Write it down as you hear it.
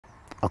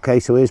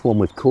Okay, so here's one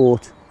we've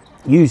caught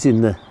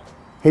using the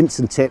hints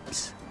and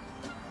tips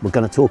we're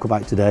going to talk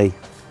about today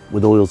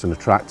with oils and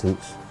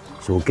attractants.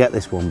 So we'll get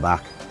this one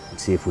back and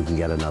see if we can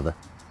get another.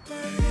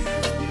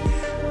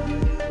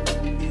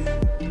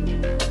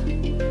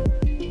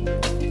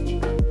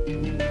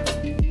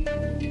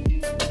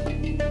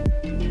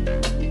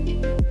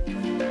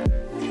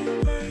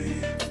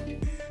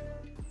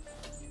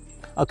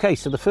 Okay,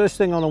 so the first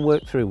thing I want to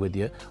work through with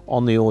you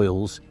on the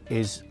oils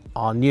is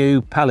our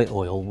new pellet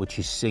oil, which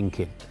is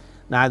sinking.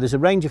 Now there's a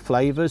range of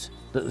flavours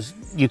that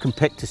you can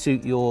pick to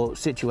suit your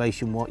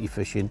situation, what you're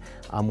fishing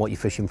and what you're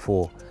fishing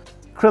for.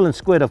 Krill and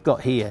squid I've got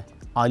here,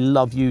 I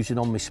love using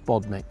on my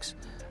spod mix.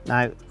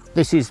 Now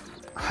this is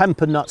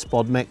hemp and nut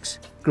spod mix,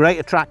 great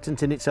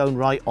attractant in its own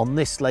right, on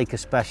this lake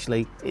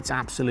especially. It's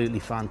absolutely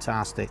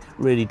fantastic,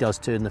 really does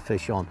turn the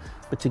fish on.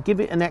 But to give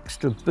it an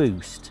extra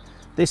boost,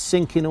 this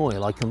sinking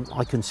oil I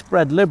can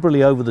spread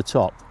liberally over the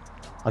top.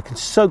 I can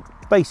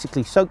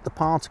basically soak the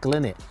particle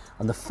in it,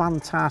 and the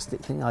fantastic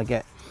thing I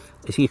get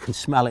is, you can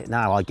smell it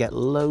now, I get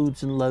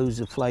loads and loads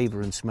of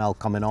flavour and smell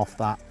coming off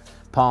that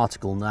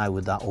particle now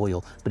with that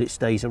oil, but it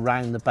stays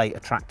around the bait,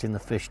 attracting the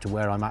fish to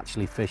where I'm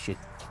actually fishing.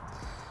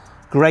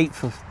 Great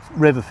for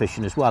river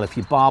fishing as well. If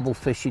you're barbel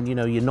fishing, you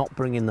know, you're not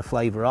bringing the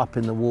flavour up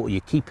in the water,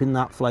 you're keeping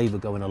that flavour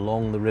going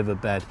along the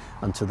riverbed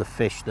and to the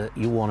fish that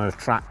you want to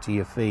attract to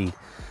your feed.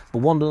 But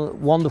one of the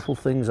wonderful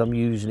things I'm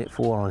using it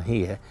for on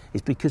here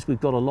is because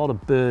we've got a lot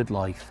of bird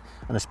life,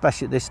 and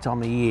especially at this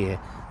time of year,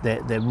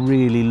 they're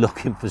really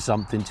looking for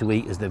something to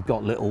eat, as they've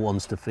got little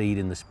ones to feed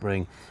in the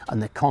spring,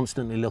 and they're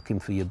constantly looking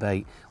for your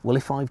bait. Well,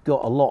 if I've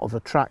got a lot of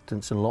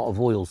attractants and a lot of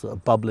oils that are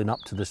bubbling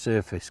up to the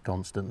surface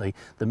constantly,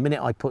 the minute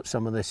I put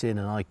some of this in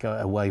and I go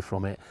away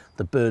from it,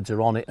 the birds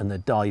are on it and they're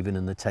diving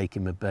and they're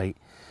taking my bait.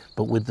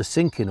 But with the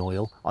sinking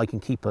oil, I can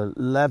keep a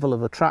level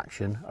of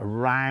attraction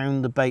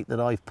around the bait that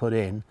I've put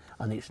in,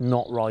 and it's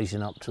not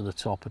rising up to the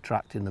top,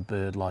 attracting the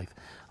bird life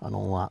and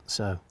all that.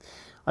 So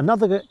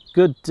another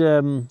good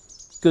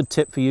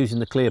tip for using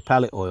the clear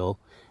pellet oil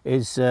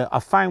is,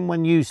 I found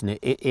when using it,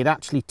 it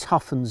actually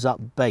toughens up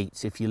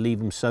baits if you leave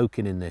them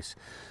soaking in this.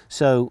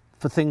 So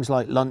for things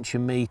like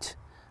luncheon meat,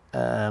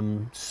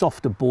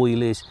 softer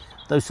boilies,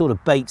 those sort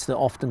of baits that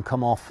often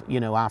come off,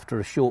 you know, after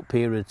a short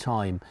period of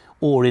time,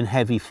 or in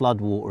heavy flood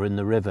water in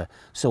the river.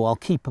 So I'll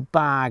keep a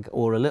bag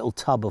or a little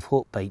tub of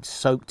hook baits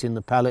soaked in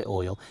the pellet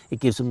oil. It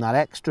gives them that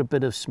extra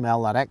bit of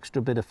smell, that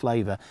extra bit of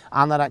flavour,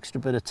 and that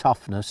extra bit of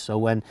toughness. So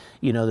when,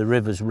 you know, the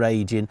river's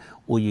raging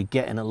or you're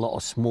getting a lot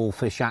of small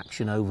fish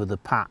action over the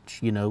patch,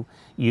 you know,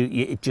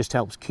 it just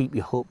helps keep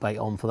your hook bait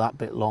on for that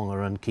bit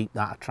longer and keep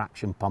that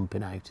attraction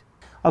pumping out.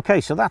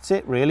 Okay, so that's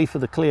it really for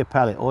the clear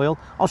pellet oil.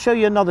 I'll show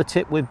you another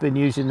tip we've been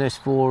using this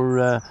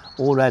for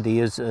already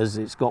as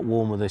it's got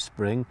warmer this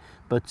spring.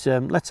 But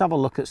let's have a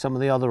look at some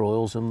of the other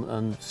oils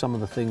and some of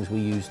the things we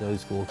use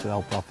those for to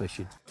help our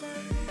fishing.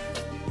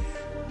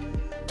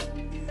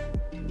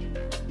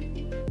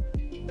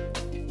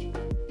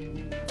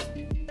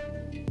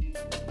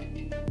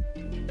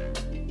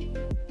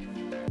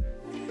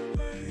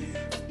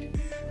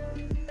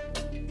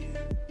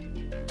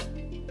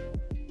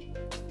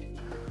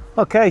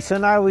 Okay, so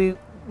now we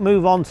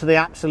move on to the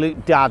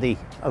absolute daddy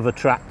of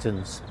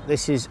attractants.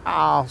 This is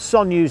our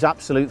Sonubaits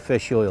Absolute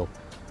Fish Oil.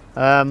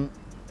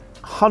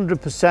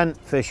 100%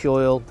 fish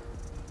oil,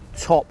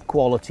 top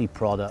quality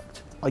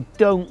product. I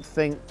don't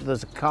think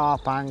there's a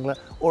carp angler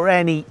or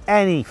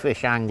any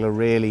fish angler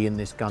really in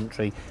this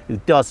country who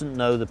doesn't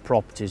know the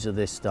properties of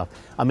this stuff.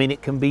 I mean,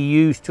 it can be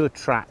used to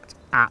attract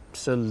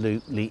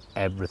absolutely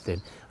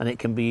everything, and it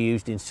can be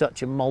used in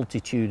such a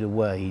multitude of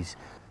ways.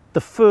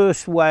 The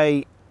first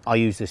way I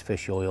use this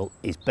fish oil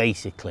is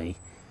basically,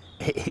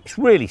 it's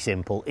really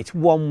simple. It's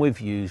one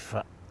we've used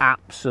for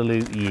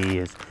absolute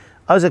years.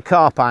 As a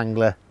carp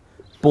angler,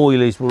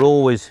 boilies were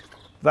always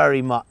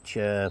very much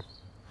a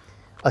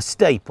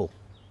staple,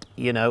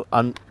 you know,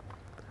 and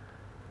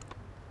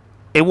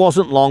it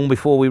wasn't long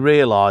before we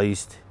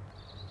realised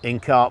in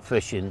carp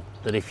fishing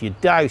that if you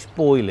douse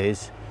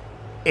boilies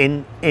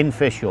in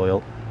fish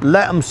oil,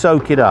 let them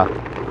soak it up,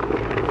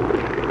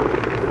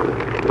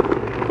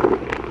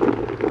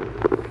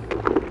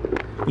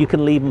 you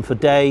can leave them for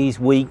days,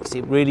 weeks,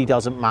 it really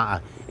doesn't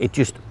matter. It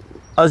just,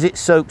 as it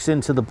soaks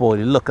into the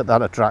boilie, look at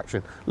that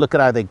attraction, look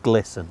at how they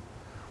glisten.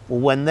 Well,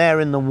 when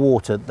they're in the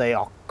water, they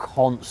are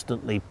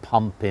constantly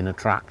pumping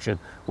attraction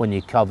when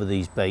you cover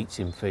these baits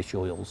in fish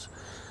oils.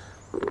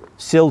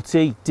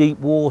 Silty, deep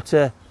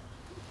water,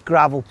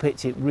 gravel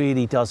pits, it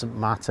really doesn't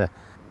matter.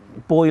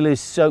 Boilies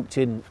soaked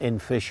in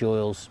fish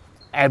oils,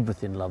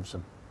 everything loves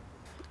them.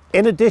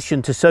 In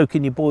addition to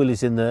soaking your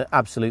boilies in the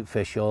Absolute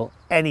Fish Oil,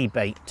 any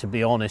bait, to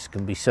be honest,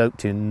 can be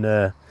soaked in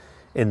the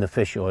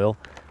fish oil.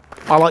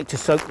 I like to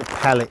soak the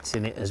pellets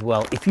in it as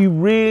well. If you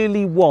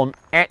really want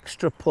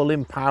extra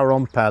pulling power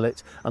on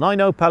pellets, and I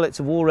know pellets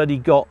have already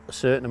got a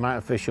certain amount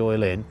of fish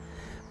oil in,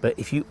 but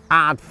if you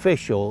add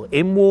fish oil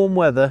in warm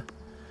weather,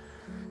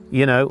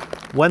 you know,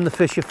 when the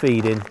fish are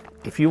feeding,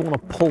 if you want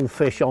to pull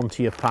fish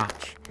onto your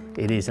patch,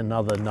 it is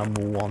another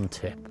 #1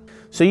 tip.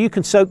 So you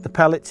can soak the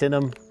pellets in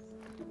them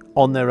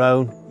on their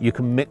own. You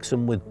can mix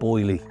them with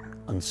boilie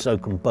and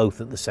soak them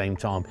both at the same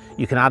time.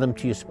 You can add them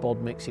to your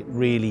spod mix, it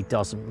really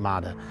doesn't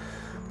matter.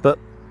 But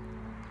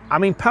I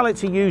mean,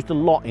 pellets are used a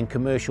lot in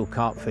commercial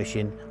carp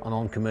fishing and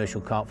on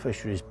commercial carp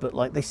fisheries, but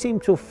like they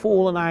seem to have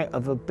fallen out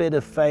of a bit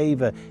of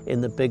favour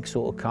in the big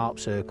sort of carp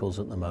circles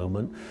at the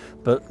moment.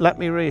 But let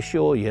me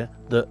reassure you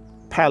that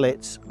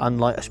pellets, and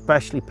like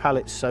especially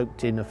pellets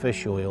soaked in a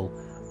fish oil,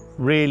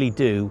 really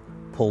do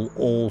pull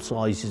all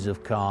sizes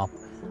of carp,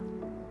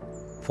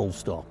 full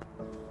stop.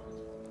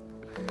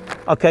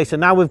 Okay, so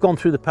now we've gone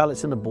through the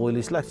pellets and the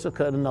boilies, let's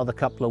look at another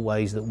couple of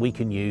ways that we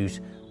can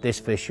use this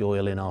fish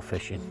oil in our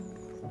fishing.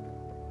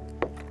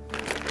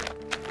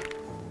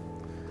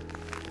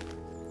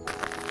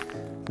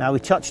 Now, we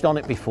touched on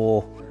it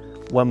before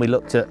when we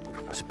looked at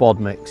spod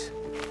mix.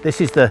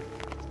 This is the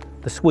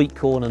sweet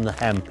corn and the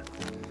hemp.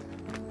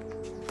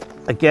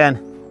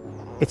 Again,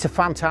 it's a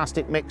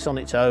fantastic mix on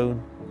its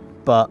own,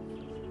 but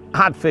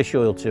add fish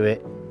oil to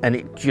it and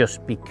it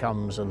just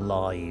becomes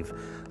alive.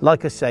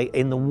 Like I say,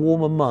 in the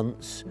warmer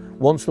months,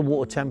 once the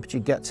water temperature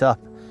gets up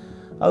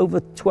over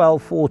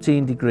 12,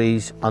 14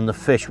 degrees and the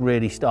fish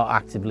really start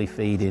actively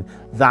feeding,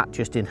 that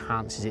just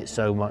enhances it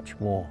so much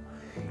more.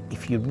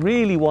 If you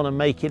really want to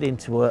make it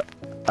into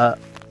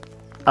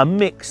a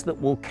mix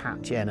that will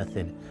catch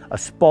anything, a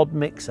spod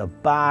mix, a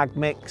bag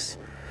mix,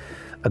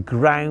 a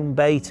ground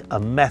bait, a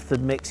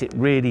method mix, it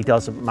really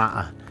doesn't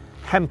matter.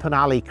 Hemp and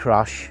alley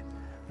crush,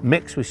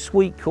 mixed with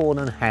sweet corn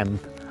and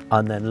hemp,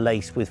 and then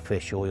laced with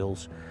fish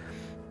oils.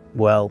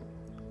 Well,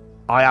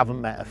 I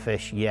haven't met a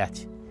fish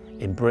yet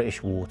in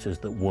British waters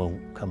that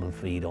won't come and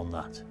feed on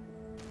that.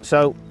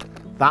 So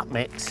that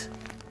mix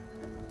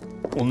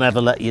will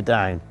never let you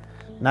down.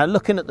 Now,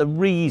 looking at the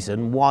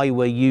reason why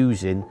we're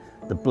using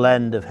the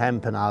blend of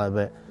hemp and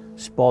halibut,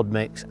 spod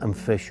mix and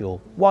fish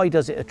oil, why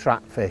does it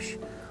attract fish?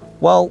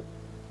 Well,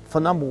 for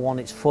number one,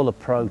 it's full of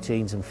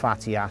proteins and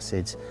fatty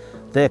acids.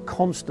 They're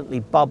constantly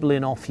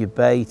bubbling off your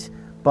bait,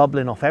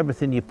 bubbling off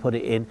everything you put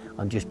it in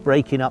and just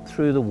breaking up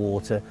through the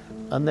water.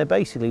 And they're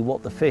basically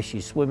what the fish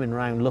is swimming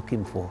around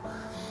looking for.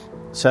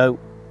 So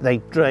they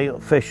drain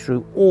fish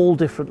through all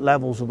different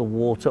levels of the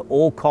water,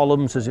 all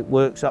columns as it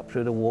works up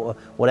through the water,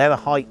 whatever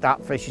height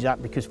that fish is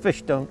at, because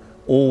fish don't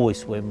always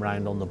swim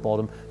round on the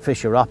bottom.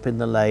 Fish are up in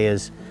the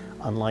layers,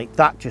 and like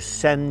that just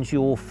sends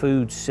your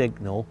food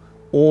signal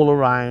all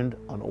around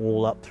and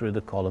all up through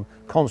the column,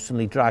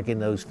 constantly dragging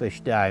those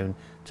fish down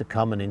to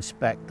come and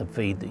inspect the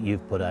feed that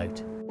you've put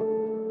out.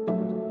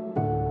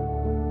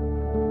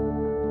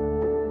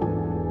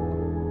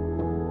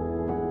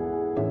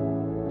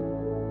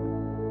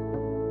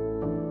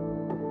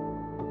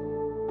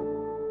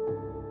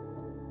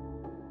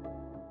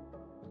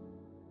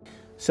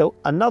 So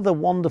another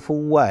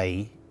wonderful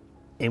way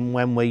in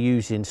when we're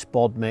using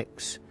spod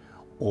mix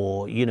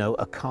or, you know,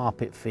 a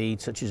carpet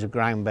feed such as a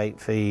ground bait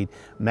feed,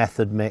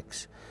 method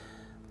mix,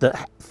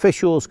 that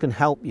fish oils can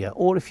help you,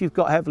 or if you've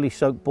got heavily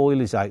soaked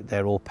boilies out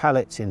there or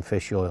pellets in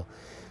fish oil,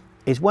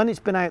 is when it's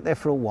been out there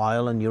for a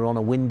while and you're on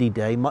a windy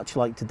day, much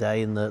like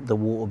today, and the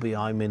water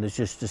behind me and there's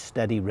just a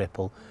steady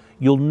ripple,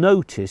 you'll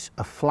notice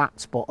a flat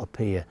spot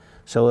appear.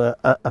 So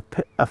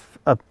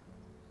a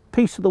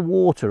piece of the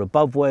water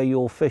above where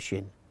you're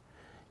fishing,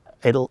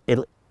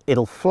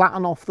 it'll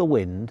flatten off the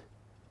wind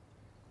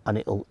and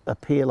it'll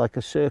appear like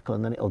a circle,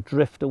 and then it'll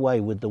drift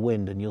away with the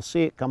wind and you'll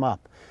see it come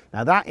up.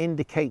 Now that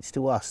indicates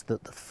to us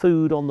that the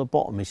food on the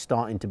bottom is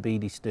starting to be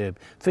disturbed.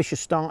 Fish are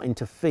starting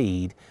to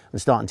feed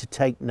and starting to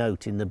take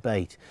note in the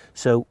bait.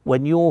 So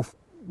when you're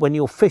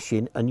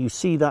fishing and you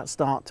see that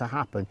start to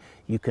happen,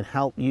 you can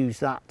help use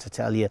that to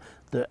tell you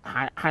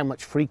how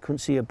much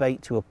frequency of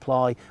bait to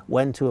apply,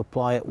 when to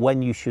apply it,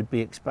 when you should be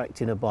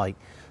expecting a bite.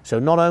 So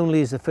not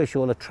only is the fish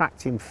oil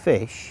attracting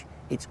fish,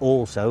 it's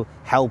also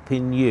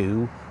helping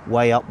you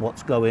weigh up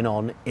what's going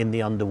on in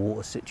the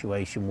underwater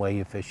situation where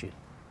you're fishing.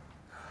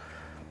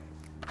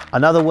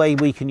 Another way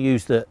we can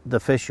use the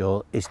fish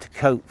oil is to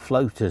coat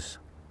floaters.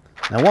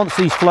 Now once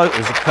these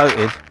floaters are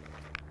coated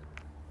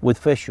with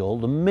fish oil,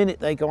 the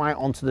minute they go out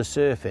onto the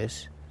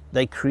surface,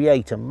 they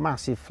create a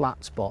massive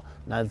flat spot.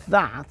 Now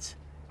that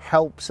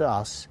helps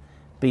us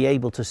be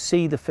able to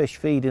see the fish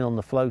feeding on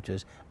the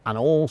floaters, and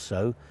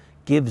also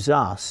gives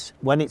us,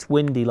 when it's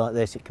windy like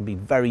this, it can be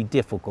very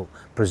difficult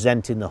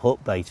presenting the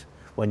hook bait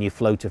when you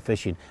floater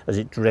fishing as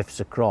it drifts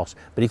across.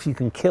 But if you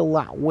can kill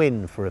that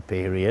wind for a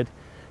period,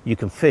 you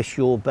can fish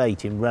your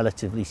bait in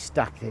relatively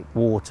static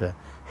water,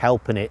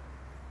 helping it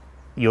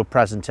your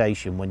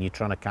presentation when you're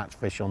trying to catch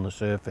fish on the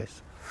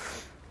surface.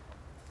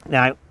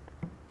 Now,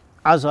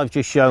 as I've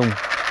just shown,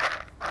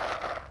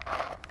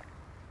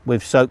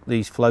 we've soaked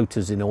these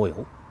floaters in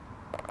oil,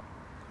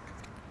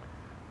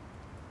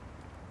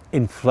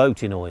 in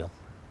floating oil,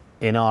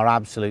 in our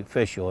absolute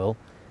fish oil.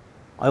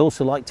 I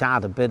also like to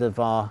add a bit of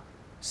our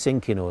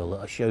sinking oil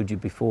that I showed you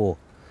before,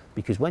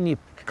 because when you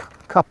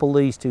couple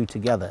these two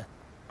together,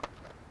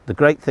 the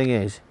great thing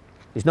is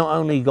not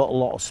only got a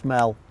lot of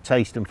smell,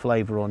 taste and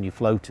flavour on your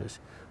floaters,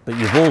 but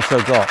you've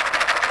also got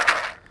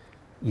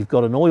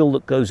an oil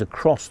that goes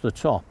across the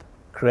top,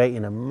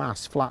 creating a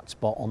mass flat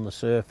spot on the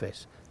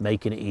surface.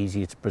 making it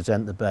easier to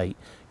present the bait.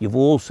 You've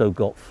also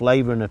got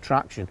flavour and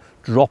attraction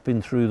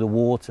dropping through the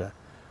water,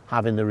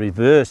 having the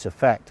reverse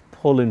effect,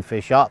 pulling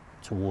fish up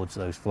towards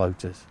those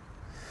floaters.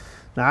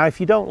 Now, if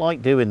you don't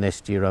like doing this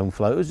to your own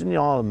floaters, and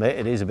I'll admit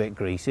it is a bit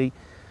greasy,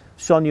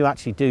 Sonu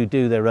actually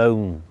do their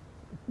own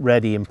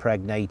ready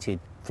impregnated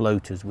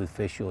floaters with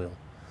fish oil.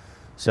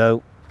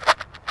 So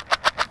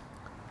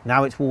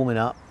now it's warming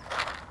up,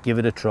 give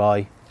it a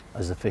try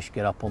as the fish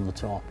get up on the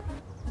top.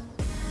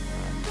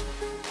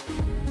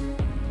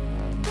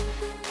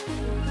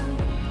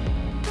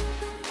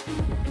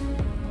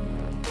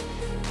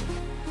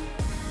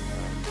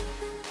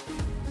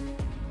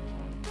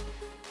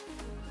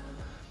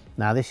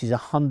 Now this is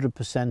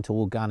 100%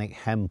 organic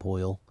hemp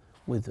oil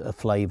with a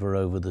flavour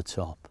over the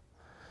top.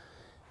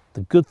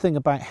 The good thing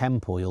about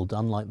hemp oil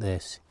done like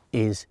this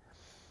is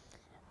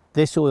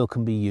this oil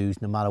can be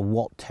used no matter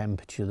what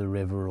temperature the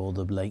river or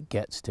the lake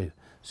gets to.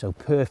 So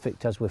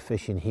perfect as we're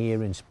fishing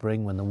here in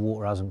spring when the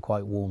water hasn't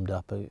quite warmed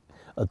up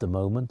at the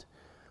moment.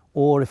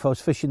 Or if I was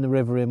fishing the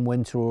river in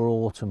winter or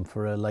autumn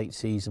for a late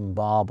season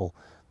barbel,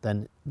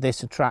 then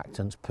this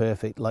attractant's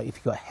perfect. Like if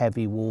you've got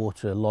heavy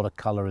water, a lot of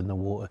colour in the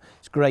water,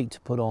 it's great to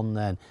put on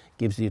then.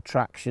 Gives the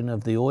attraction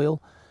of the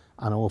oil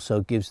and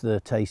also gives the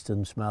taste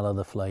and smell of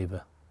the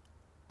flavour.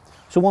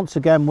 So once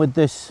again with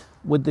this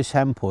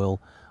hemp oil,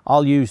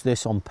 I'll use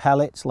this on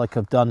pellets like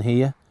I've done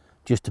here,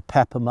 just to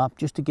pep them up,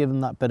 just to give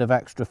them that bit of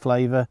extra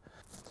flavour.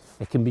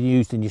 It can be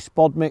used in your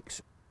spod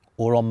mix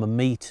or on the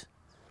meat,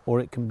 or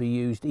it can be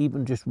used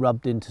even just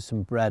rubbed into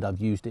some bread. I've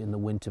used it in the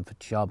winter for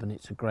chub and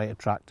it's a great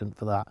attractant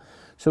for that.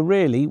 So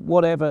really,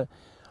 whatever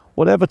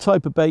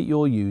type of bait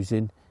you're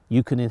using,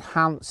 you can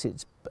enhance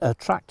its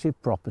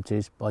attractive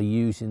properties by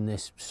using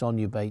this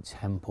Sonubaits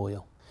hemp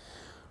oil.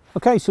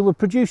 Okay, so we're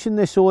producing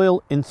this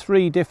oil in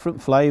 3 different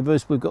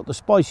flavours. We've got the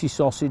spicy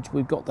sausage,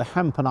 we've got the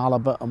hemp and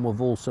halibut, and we've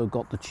also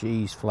got the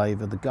cheese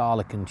flavour, the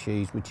garlic and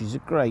cheese, which is a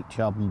great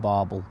chub and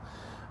barbel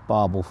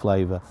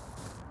flavour.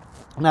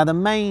 Now the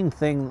main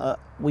thing that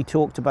we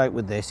talked about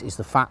with this is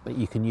the fact that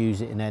you can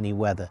use it in any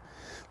weather.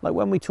 Like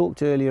when we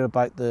talked earlier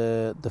about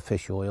the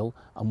fish oil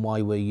and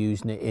why we're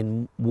using it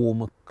in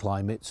warmer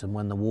climates and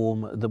when the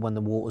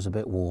water's a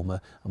bit warmer,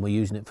 and we're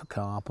using it for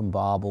carp and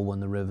barbel when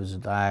the rivers are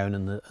down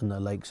and the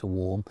lakes are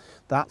warm,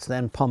 that's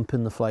then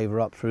pumping the flavour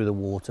up through the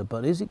water.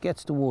 But as it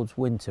gets towards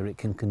winter, it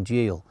can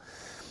congeal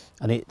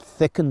and it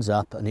thickens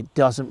up and it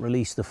doesn't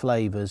release the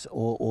flavours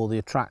or the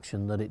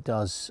attraction that it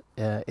does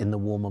in the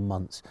warmer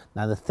months.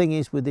 Now the thing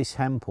is with this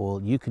hemp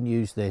oil, you can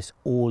use this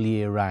all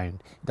year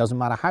round. It doesn't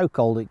matter how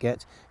cold it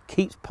gets,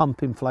 keeps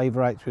pumping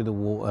flavour out through the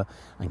water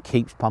and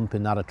keeps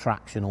pumping that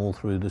attraction all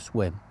through the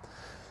swim.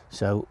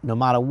 So no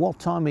matter what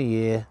time of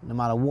year, no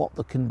matter what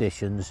the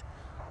conditions,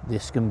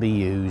 this can be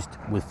used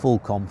with full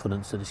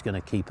confidence that it's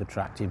going to keep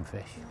attracting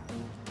fish.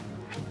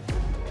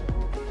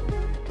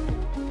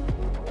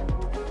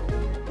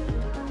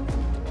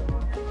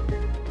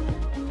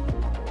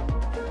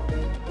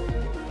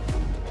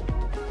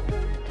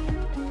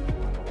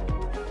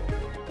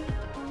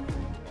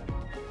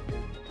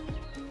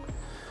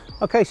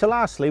 Okay, so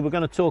lastly we're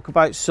going to talk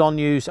about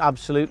Sonu's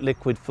Absolute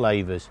Liquid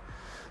Flavours.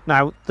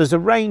 Now there's a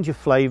range of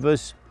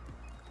flavours.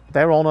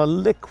 They're on a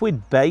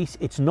liquid base.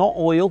 It's not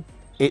oil.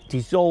 It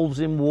dissolves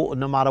in water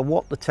no matter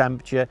what the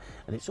temperature,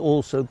 and it's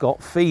also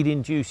got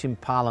feed-inducing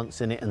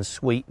pallants in it and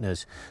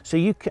sweeteners. So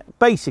you can,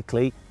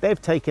 basically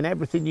they've taken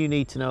everything you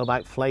need to know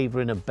about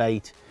flavouring a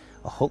bait,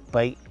 a hook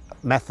bait,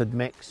 method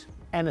mix,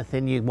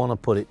 anything you want to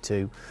put it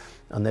to,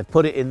 and they've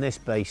put it in this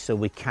base so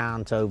we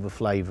can't over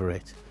flavour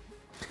it.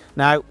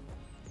 Now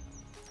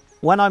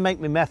when I make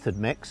my method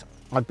mix,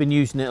 I've been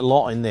using it a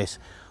lot in this.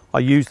 I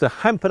use the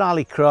hemp and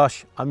alley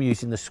crush, I'm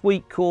using the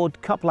sweet corn, a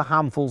couple of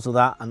handfuls of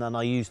that, and then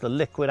I use the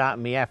liquid out of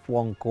my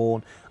F1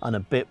 corn and a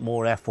bit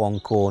more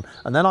F1 corn.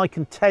 And then I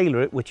can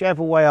tailor it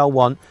whichever way I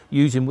want,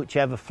 using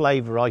whichever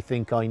flavour I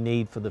think I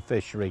need for the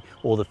fishery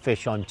or the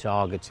fish I'm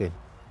targeting.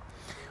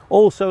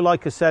 Also,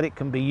 like I said, it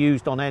can be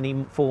used on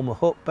any form of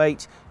hook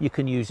bait. You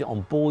can use it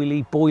on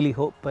boilie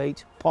hook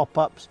bait,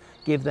 pop-ups,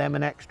 give them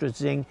an extra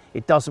zing.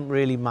 It doesn't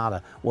really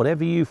matter.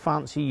 Whatever you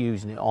fancy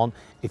using it on,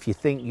 if you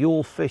think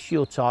your fish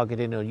you're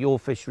targeting or your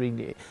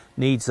fishery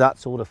needs that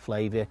sort of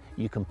flavour,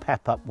 you can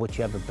pep up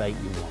whichever bait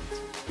you want.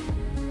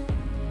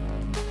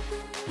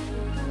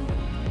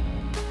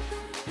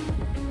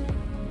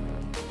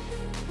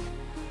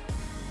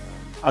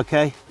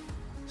 Okay,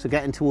 so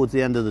getting towards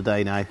the end of the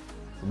day now.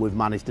 We've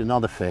managed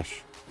another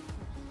fish.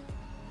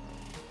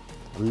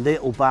 A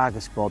little bag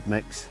of spod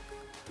mix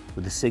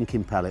with the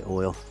sinking pellet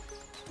oil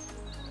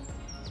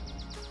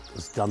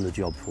has done the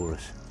job for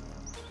us.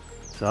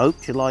 So I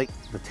hope you like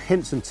the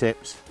hints and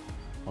tips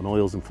on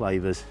oils and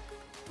flavours,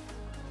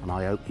 and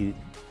I hope you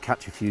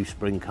catch a few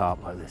spring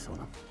carp like this on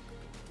them.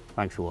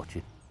 Thanks for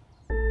watching.